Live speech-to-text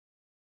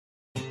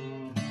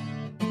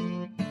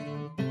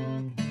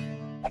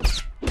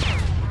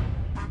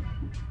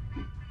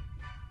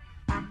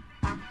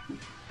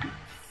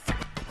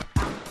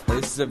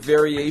This is a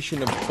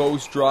variation of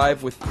Bo's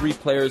drive with 3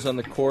 players on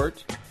the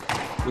court.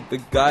 What the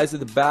guys at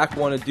the back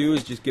want to do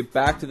is just get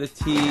back to the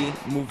tee,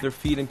 move their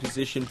feet in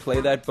position, play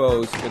that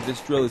Bo's. But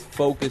this drill is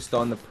focused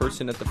on the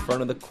person at the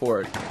front of the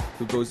court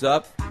who goes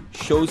up,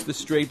 shows the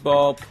straight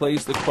ball,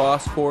 plays the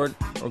cross court,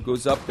 or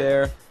goes up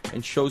there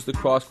and shows the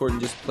cross court and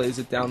just plays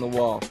it down the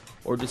wall,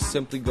 or just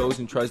simply goes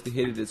and tries to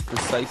hit it as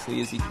precisely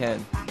as he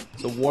can.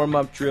 It's a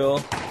warm-up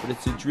drill, but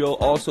it's a drill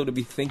also to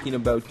be thinking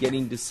about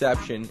getting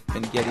deception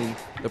and getting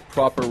the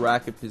proper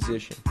racket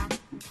position.